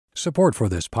Support for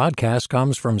this podcast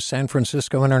comes from San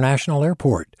Francisco International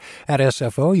Airport. At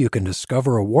SFO, you can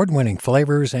discover award-winning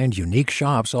flavors and unique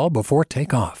shops all before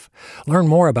takeoff. Learn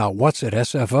more about what's at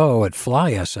SFO at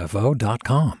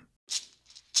flysfo.com.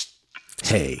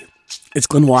 Hey, it's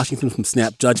Glenn Washington from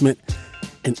Snap Judgment.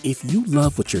 And if you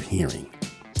love what you're hearing,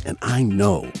 and I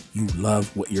know you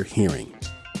love what you're hearing,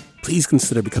 please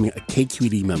consider becoming a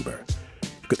KQED member.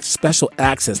 Get special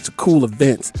access to cool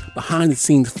events,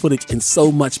 behind-the-scenes footage, and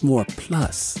so much more.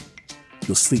 Plus,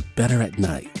 you'll sleep better at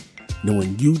night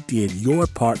knowing you did your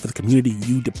part for the community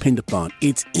you depend upon.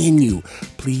 It's in you.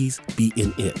 Please be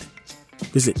in it.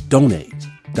 Visit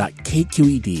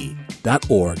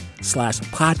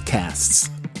donate.kqed.org/podcasts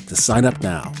to sign up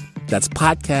now. That's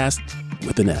podcast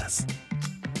with an S.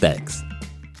 Thanks.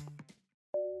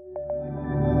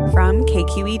 From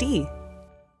KQED.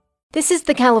 This is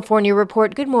the California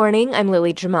Report. Good morning. I'm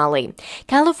Lily Jamali.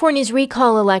 California's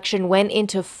recall election went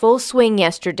into full swing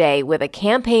yesterday with a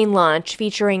campaign launch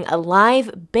featuring a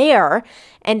live bear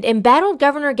and embattled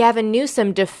Governor Gavin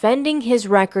Newsom defending his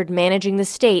record managing the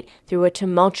state through a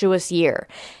tumultuous year.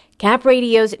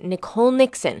 CapRadio's Nicole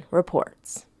Nixon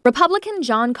reports. Republican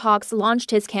John Cox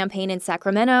launched his campaign in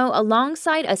Sacramento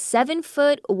alongside a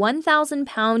 7-foot,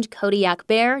 1,000-pound Kodiak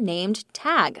bear named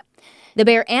Tag. The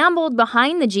bear ambled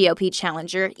behind the GOP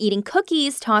challenger, eating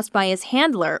cookies tossed by his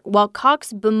handler, while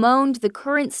Cox bemoaned the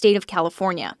current state of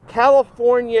California.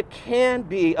 California can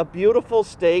be a beautiful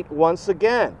state once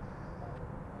again.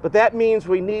 But that means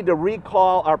we need to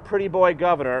recall our pretty boy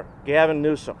governor, Gavin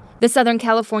Newsom. The Southern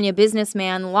California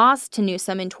businessman lost to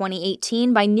Newsom in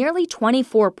 2018 by nearly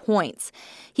 24 points.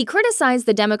 He criticized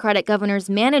the Democratic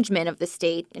governor's management of the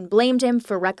state and blamed him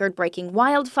for record-breaking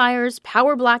wildfires,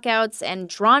 power blackouts, and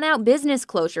drawn-out business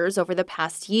closures over the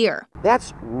past year.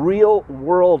 That's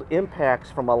real-world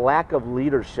impacts from a lack of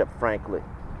leadership, frankly.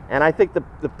 And I think the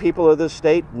people of this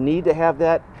state need to have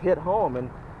that hit home.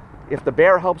 And if the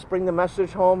bear helps bring the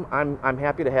message home, I'm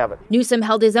happy to have it. Newsom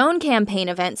held his own campaign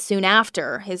event soon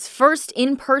after. His first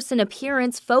in-person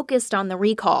appearance focused on the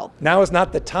recall. Now is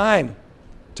not the time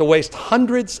to waste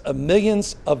hundreds of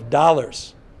millions of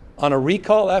dollars on a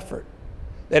recall effort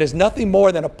that is nothing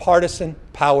more than a partisan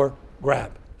power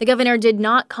grab. The governor did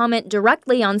not comment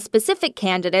directly on specific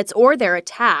candidates or their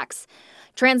attacks.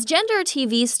 Transgender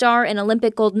TV star and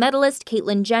Olympic gold medalist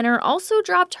Caitlyn Jenner also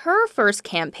dropped her first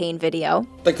campaign video.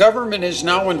 The government is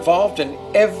now involved in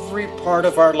every part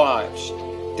of our lives.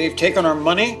 They've taken our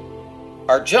money,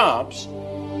 our jobs,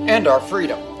 and our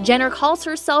freedom. Jenner calls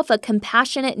herself a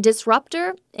compassionate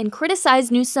disruptor and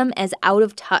criticized Newsom as out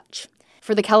of touch.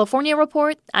 For the California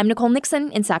Report, I'm Nicole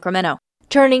Nixon in Sacramento.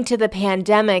 Turning to the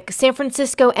pandemic, San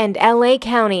Francisco and LA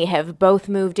County have both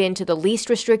moved into the least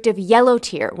restrictive yellow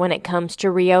tier when it comes to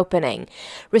reopening.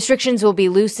 Restrictions will be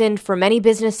loosened for many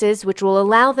businesses, which will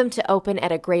allow them to open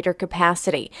at a greater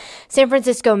capacity. San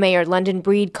Francisco Mayor London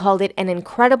Breed called it an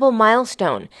incredible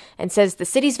milestone and says the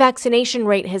city's vaccination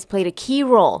rate has played a key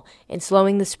role in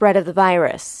slowing the spread of the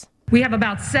virus. We have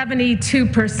about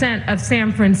 72% of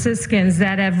San Franciscans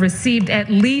that have received at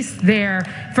least their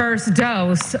first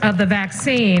dose of the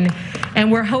vaccine,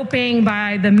 and we're hoping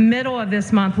by the middle of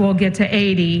this month we'll get to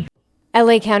 80.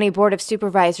 LA County Board of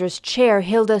Supervisors Chair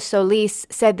Hilda Solis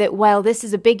said that while this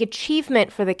is a big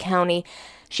achievement for the county,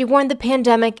 she warned the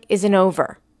pandemic isn't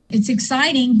over. It's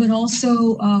exciting, but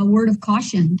also a word of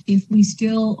caution. If we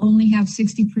still only have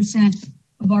 60%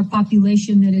 of our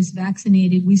population that is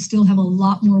vaccinated, we still have a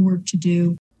lot more work to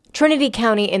do. Trinity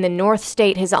County in the North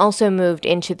State has also moved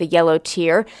into the yellow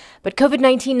tier, but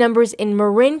COVID-19 numbers in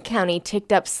Marin County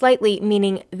ticked up slightly,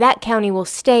 meaning that county will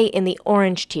stay in the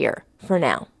orange tier for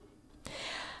now.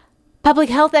 Public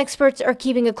health experts are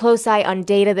keeping a close eye on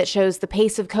data that shows the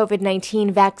pace of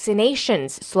COVID-19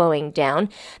 vaccinations slowing down.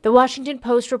 The Washington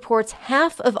Post reports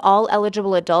half of all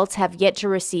eligible adults have yet to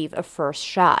receive a first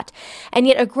shot. And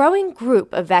yet a growing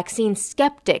group of vaccine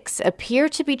skeptics appear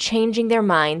to be changing their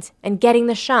minds and getting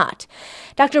the shot.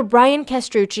 Dr. Brian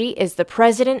Castrucci is the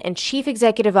president and chief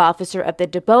executive officer of the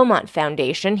Beaumont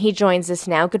Foundation. He joins us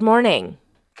now. Good morning.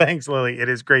 Thanks, Lily. It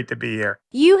is great to be here.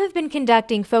 You have been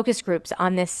conducting focus groups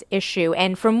on this issue,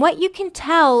 and from what you can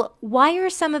tell, why are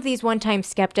some of these one-time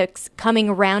skeptics coming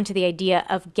around to the idea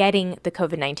of getting the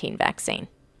COVID-19 vaccine?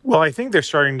 Well, I think they're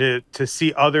starting to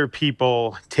see other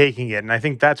people taking it, and I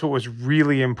think that's what was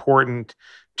really important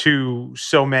to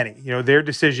so many. You know, their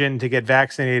decision to get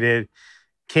vaccinated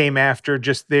came after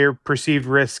just their perceived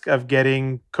risk of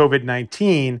getting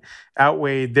COVID-19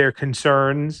 outweighed their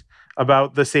concerns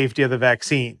about the safety of the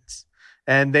vaccines.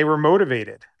 And they were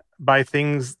motivated by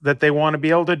things that they want to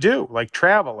be able to do, like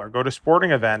travel or go to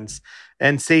sporting events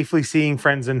and safely seeing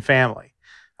friends and family.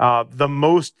 The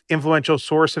most influential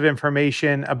source of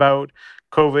information about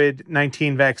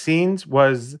COVID-19 vaccines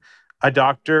was a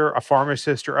doctor, a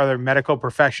pharmacist, or other medical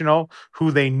professional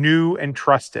who they knew and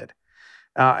trusted.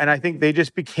 And I think they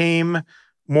just became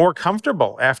more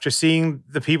comfortable after seeing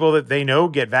the people that they know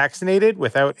get vaccinated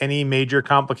without any major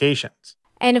complications.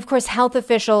 And of course, health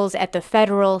officials at the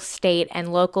federal, state,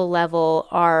 and local level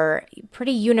are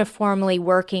pretty uniformly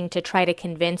working to try to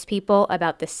convince people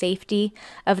about the safety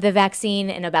of the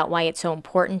vaccine and about why it's so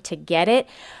important to get it.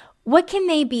 What can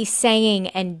they be saying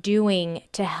and doing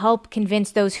to help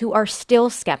convince those who are still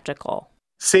skeptical?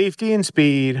 Safety and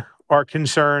speed are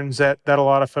concerns that a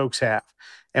lot of folks have.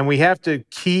 And we have to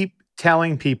keep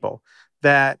telling people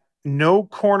that no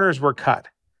corners were cut.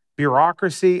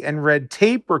 Bureaucracy and red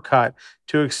tape were cut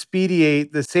to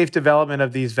expedite the safe development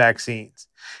of these vaccines,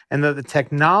 and that the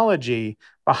technology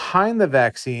behind the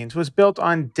vaccines was built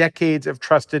on decades of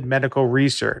trusted medical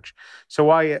research. So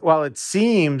while it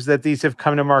seems that these have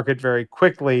come to market very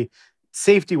quickly,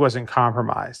 safety wasn't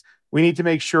compromised. We need to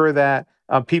make sure that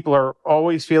people are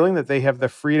always feeling that they have the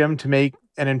freedom to make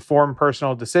an informed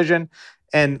personal decision.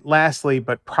 And lastly,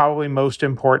 but probably most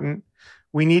important,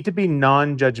 we need to be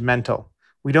non-judgmental.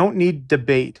 We don't need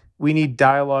debate. We need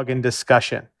dialogue and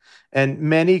discussion. And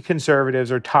many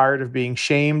conservatives are tired of being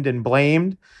shamed and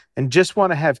blamed and just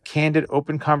want to have candid,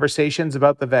 open conversations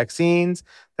about the vaccines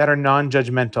that are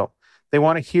non-judgmental. They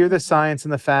want to hear the science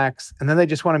and the facts, and then they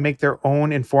just want to make their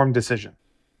own informed decision.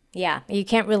 Yeah, you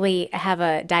can't really have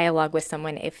a dialogue with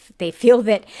someone if they feel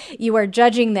that you are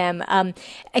judging them.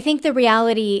 I think the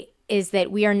reality is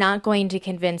that we are not going to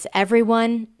convince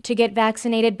everyone to get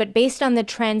vaccinated, but based on the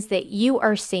trends that you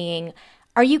are seeing,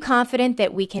 are you confident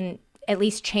that we can at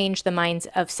least change the minds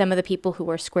of some of the people who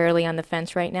are squarely on the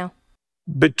fence right now?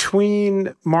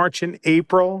 Between March and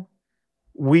April,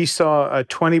 we saw a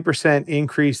 20%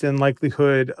 increase in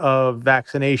likelihood of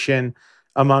vaccination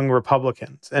among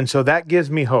Republicans. And so that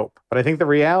gives me hope. But I think the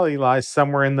reality lies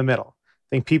somewhere in the middle.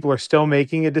 I think people are still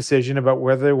making a decision about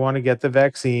whether they want to get the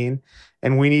vaccine,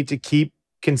 and we need to keep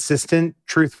consistent,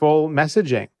 truthful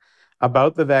messaging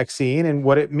about the vaccine and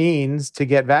what it means to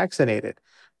get vaccinated.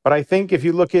 But I think if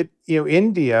you look at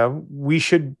India, we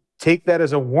should take that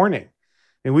as a warning.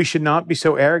 And we should not be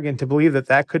so arrogant to believe that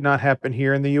that could not happen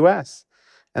here in the U.S.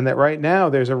 And that right now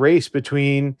there's a race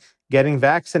between getting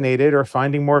vaccinated or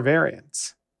finding more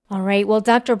variants. All right. Well,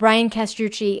 Dr. Brian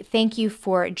Castrucci, thank you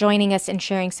for joining us and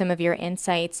sharing some of your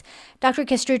insights. Dr.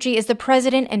 Castrucci is the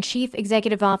president and chief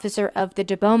executive officer of the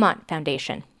Beaumont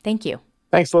Foundation. Thank you.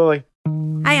 Thanks, Lily.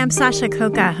 Hi, I'm Sasha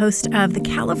Koka, host of the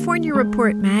California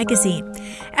Report magazine.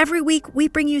 Every week, we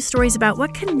bring you stories about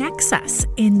what connects us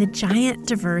in the giant,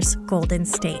 diverse Golden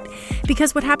State.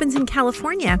 Because what happens in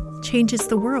California changes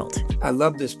the world. I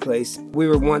love this place. We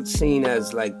were once seen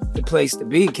as like the place to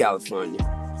be, California.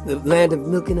 The land of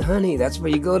milk and honey. That's where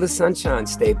you go to Sunshine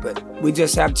State, but we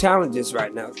just have challenges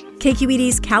right now.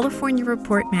 KQED's California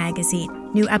Report magazine.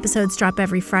 New episodes drop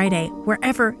every Friday,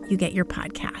 wherever you get your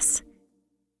podcasts.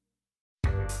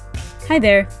 Hi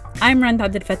there, I'm Randa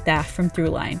Abdel Fattah from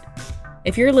Throughline.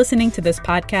 If you're listening to this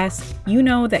podcast, you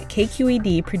know that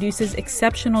KQED produces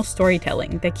exceptional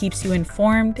storytelling that keeps you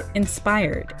informed,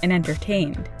 inspired, and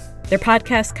entertained. Their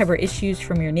podcasts cover issues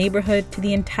from your neighborhood to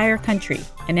the entire country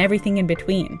and everything in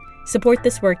between. Support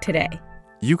this work today.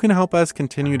 You can help us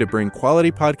continue to bring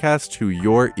quality podcasts to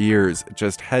your ears.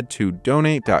 Just head to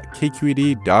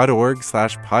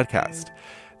donate.kqed.org/podcast.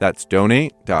 That's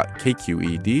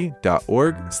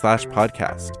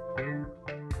donate.kqed.org/podcast.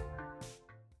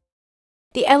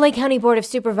 The LA County Board of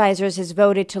Supervisors has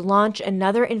voted to launch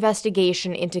another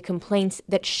investigation into complaints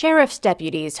that sheriff's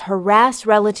deputies harass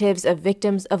relatives of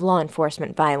victims of law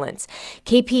enforcement violence.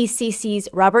 KPCC's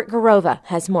Robert Garrova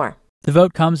has more. The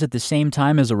vote comes at the same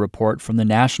time as a report from the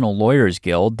National Lawyers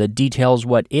Guild that details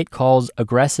what it calls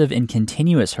aggressive and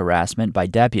continuous harassment by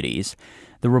deputies.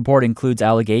 The report includes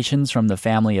allegations from the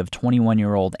family of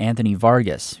 21-year-old Anthony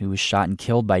Vargas, who was shot and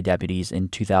killed by deputies in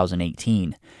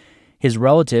 2018. His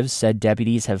relatives said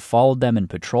deputies have followed them in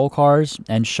patrol cars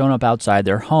and shown up outside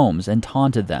their homes and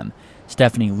taunted them.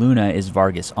 Stephanie Luna is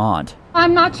Vargas' aunt.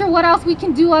 I'm not sure what else we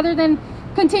can do other than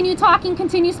continue talking,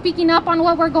 continue speaking up on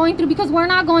what we're going through, because we're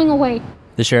not going away.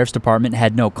 The Sheriff's Department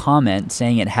had no comment,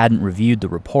 saying it hadn't reviewed the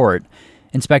report.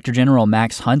 Inspector General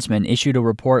Max Huntsman issued a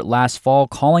report last fall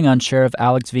calling on Sheriff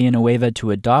Alex Villanueva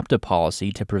to adopt a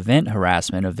policy to prevent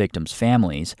harassment of victims'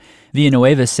 families.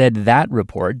 Villanueva said that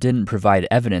report didn't provide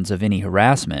evidence of any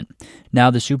harassment. Now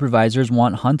the supervisors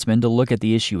want Huntsman to look at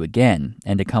the issue again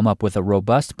and to come up with a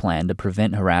robust plan to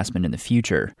prevent harassment in the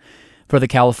future. For the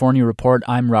California Report,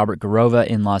 I'm Robert Garrova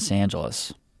in Los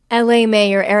Angeles. LA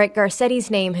Mayor Eric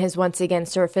Garcetti's name has once again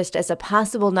surfaced as a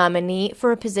possible nominee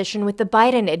for a position with the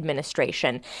Biden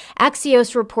administration.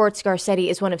 Axios reports Garcetti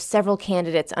is one of several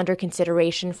candidates under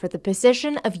consideration for the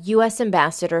position of U.S.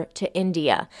 ambassador to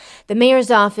India. The mayor's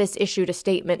office issued a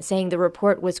statement saying the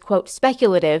report was, quote,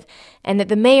 speculative, and that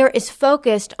the mayor is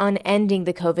focused on ending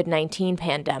the COVID-19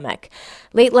 pandemic.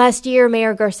 Late last year,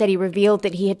 Mayor Garcetti revealed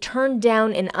that he had turned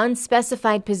down an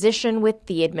unspecified position with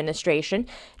the administration.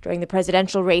 During the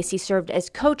presidential race, he served as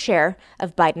co-chair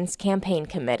of Biden's campaign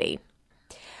committee.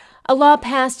 A law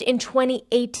passed in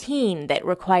 2018 that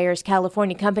requires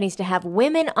California companies to have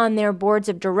women on their boards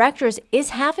of directors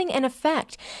is having an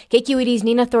effect. KQED's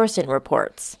Nina Thorsen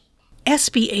reports.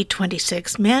 SB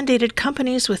 826 mandated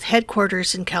companies with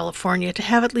headquarters in California to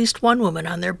have at least one woman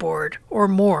on their board, or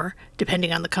more,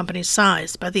 depending on the company's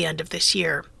size, by the end of this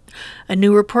year. A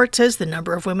new report says the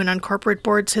number of women on corporate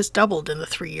boards has doubled in the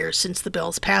 3 years since the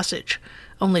bill's passage.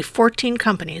 Only 14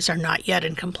 companies are not yet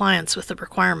in compliance with the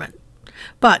requirement.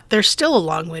 But there's still a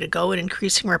long way to go in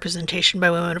increasing representation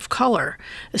by women of color,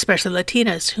 especially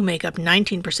Latinas, who make up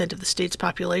 19% of the state's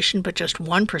population but just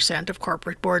 1% of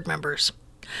corporate board members.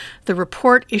 The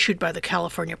report, issued by the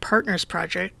California Partners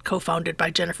Project, co-founded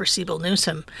by Jennifer Siebel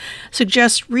Newsom,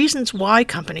 suggests reasons why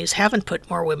companies haven't put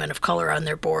more women of color on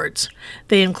their boards.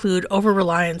 They include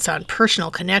over-reliance on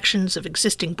personal connections of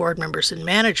existing board members in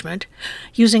management,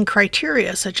 using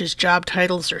criteria such as job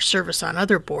titles or service on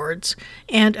other boards,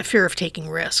 and a fear of taking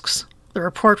risks. The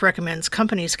report recommends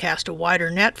companies cast a wider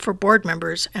net for board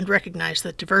members and recognize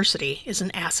that diversity is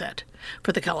an asset.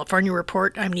 For the California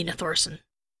Report, I'm Nina Thorsen.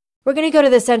 We're going to go to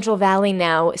the Central Valley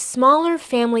now. Smaller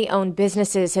family-owned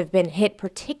businesses have been hit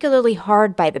particularly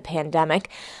hard by the pandemic,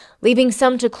 leaving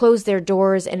some to close their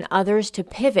doors and others to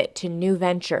pivot to new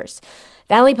ventures.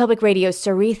 Valley Public Radio's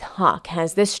Soreath Hok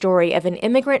has this story of an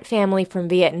immigrant family from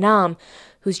Vietnam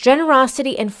whose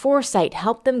generosity and foresight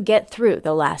helped them get through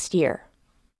the last year.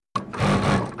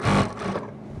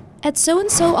 At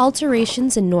So-and-So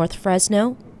Alterations in North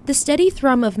Fresno, the steady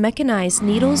thrum of mechanized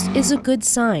needles is a good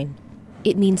sign.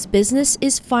 It means business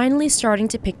is finally starting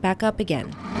to pick back up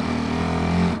again.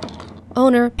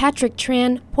 Owner Patrick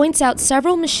Tran points out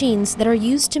several machines that are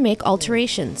used to make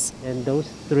alterations. And those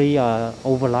three are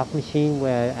overlock machine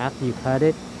where after you cut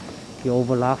it, you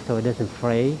overlock so it doesn't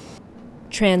fray.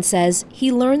 Tran says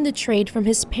he learned the trade from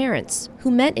his parents,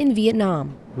 who met in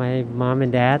Vietnam. My mom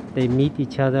and dad, they meet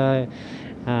each other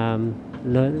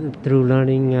through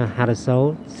learning how to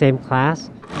sew, same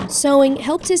class. Sewing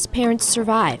helped his parents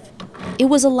survive. It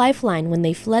was a lifeline when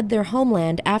they fled their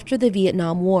homeland after the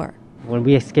Vietnam War. When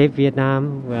we escaped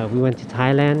Vietnam, we went to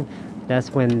Thailand.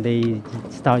 That's when they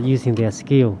start using their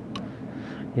skill,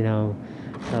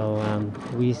 So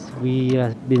we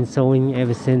have been sewing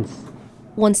ever since.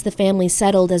 Once the family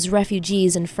settled as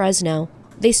refugees in Fresno,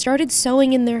 they started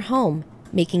sewing in their home,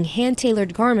 making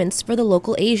hand-tailored garments for the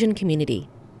local Asian community.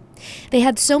 They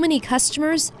had so many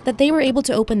customers that they were able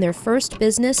to open their first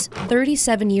business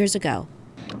 37 years ago.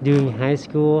 During high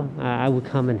school, I would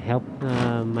come and help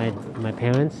my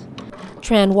parents.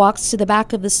 Tran walks to the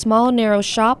back of the small, narrow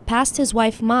shop past his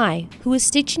wife, Mai, who is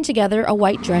stitching together a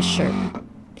white dress shirt.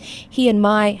 He and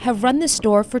Mai have run the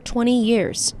store for 20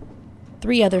 years.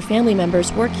 3 other family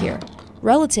members work here,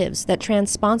 relatives that Tran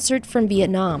sponsored from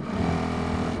Vietnam.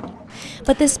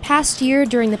 But this past year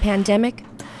during the pandemic,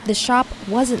 the shop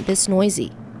wasn't this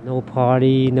noisy. No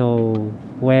party, no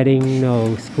wedding,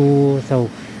 no school, so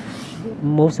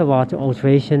most of our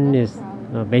alteration is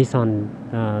based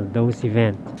on those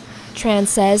events. Tran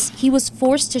says he was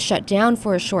forced to shut down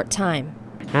for a short time.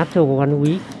 After 1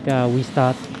 week, we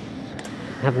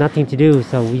have nothing to do,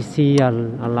 so we see a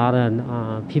lot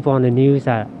of people on the news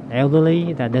that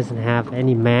elderly that doesn't have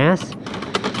any masks.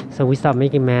 So we start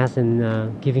making masks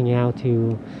and giving out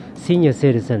to senior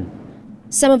citizens.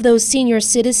 Some of those senior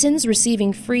citizens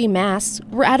receiving free masks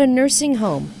were at a nursing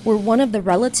home where one of the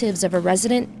relatives of a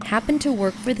resident happened to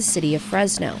work for the city of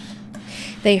Fresno.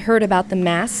 They heard about the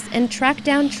masks and tracked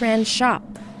down Tran's shop.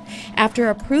 After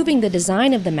approving the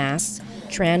design of the masks,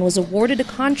 Tran was awarded a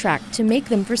contract to make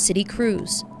them for city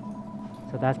crews.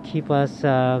 So that keep us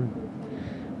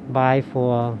by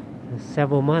for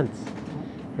several months.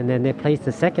 And then they placed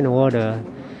the second order,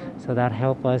 so that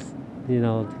helped us,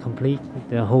 complete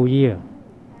the whole year.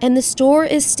 And the store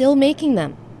is still making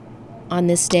them. On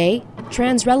this day,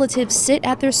 Tran's relatives sit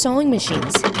at their sewing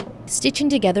machines, stitching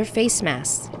together face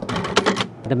masks.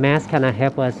 The mask kind of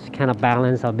help us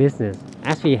balance our business.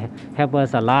 Actually, help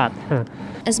us a lot.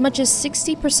 As much as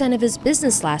 60% of his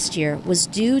business last year was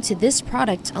due to this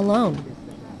product alone.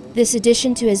 This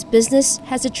addition to his business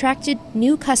has attracted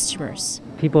new customers.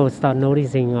 people start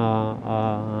noticing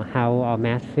how our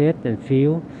masks fit and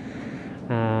feel.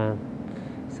 So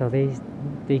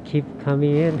they keep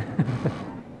coming in.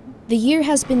 The year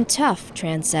has been tough,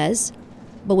 Tran says,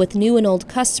 but with new and old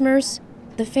customers,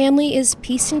 the family is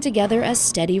piecing together a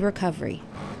steady recovery.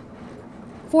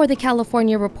 For the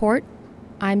California Report,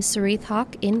 I'm Soreath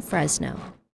Hok in Fresno.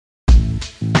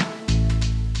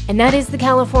 And that is the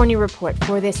California Report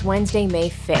for this Wednesday, May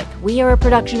 5th. We are a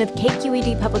production of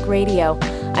KQED Public Radio.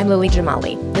 I'm Lily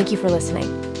Jamali. Thank you for listening.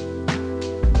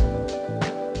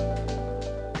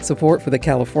 Support for the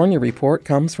California Report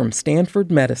comes from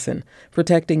Stanford Medicine,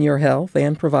 protecting your health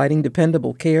and providing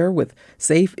dependable care with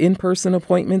safe in-person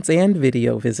appointments and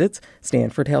video visits.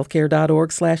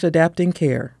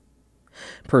 StanfordHealthcare.org/adaptingcare.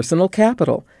 Personal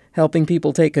Capital, helping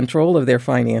people take control of their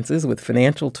finances with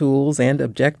financial tools and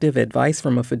objective advice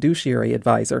from a fiduciary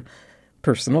advisor.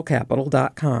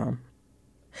 PersonalCapital.com.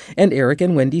 And Eric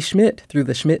and Wendy Schmidt through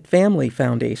the Schmidt Family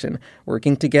Foundation,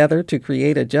 working together to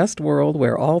create a just world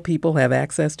where all people have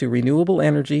access to renewable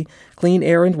energy, clean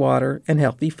air and water, and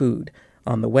healthy food.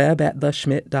 On the web at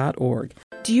theschmidt.org.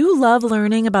 Do you love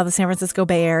learning about the San Francisco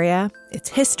Bay Area? Its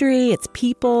history, its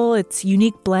people, its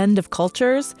unique blend of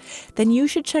cultures? Then you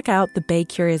should check out the Bay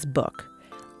Curious book.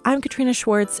 I'm Katrina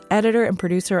Schwartz, editor and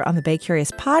producer on the Bay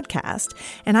Curious podcast,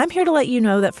 and I'm here to let you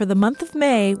know that for the month of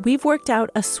May, we've worked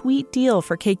out a sweet deal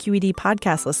for KQED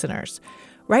podcast listeners.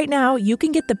 Right now, you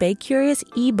can get the Bay Curious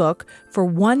ebook for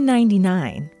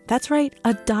 $1.99. That's right,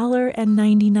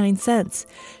 $1.99.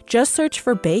 Just search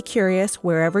for Bay Curious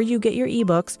wherever you get your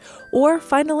ebooks or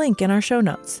find a link in our show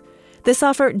notes. This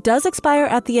offer does expire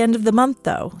at the end of the month,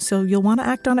 though, so you'll want to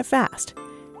act on it fast.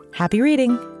 Happy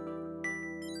reading!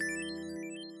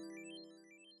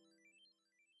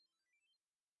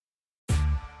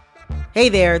 Hey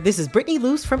there, this is Brittany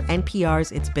Luce from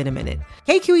NPR's It's Been a Minute.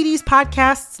 KQED's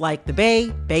podcasts like The Bay,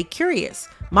 Bay Curious,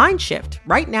 Mind Shift,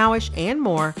 Right Nowish, and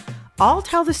more all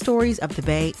tell the stories of the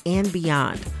Bay and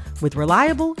beyond with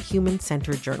reliable,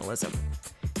 human-centered journalism.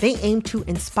 They aim to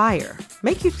inspire,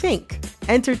 make you think,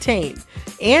 entertain,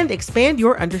 and expand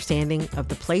your understanding of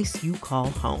the place you call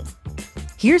home.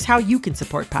 Here's how you can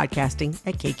support podcasting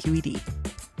at KQED.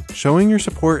 Showing your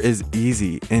support is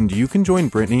easy, and you can join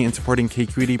Brittany in supporting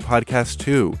KQED Podcast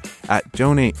too at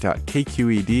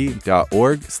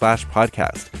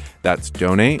donate.kqed.org/podcast. That's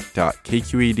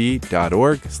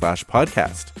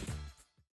donate.kqed.org/podcast.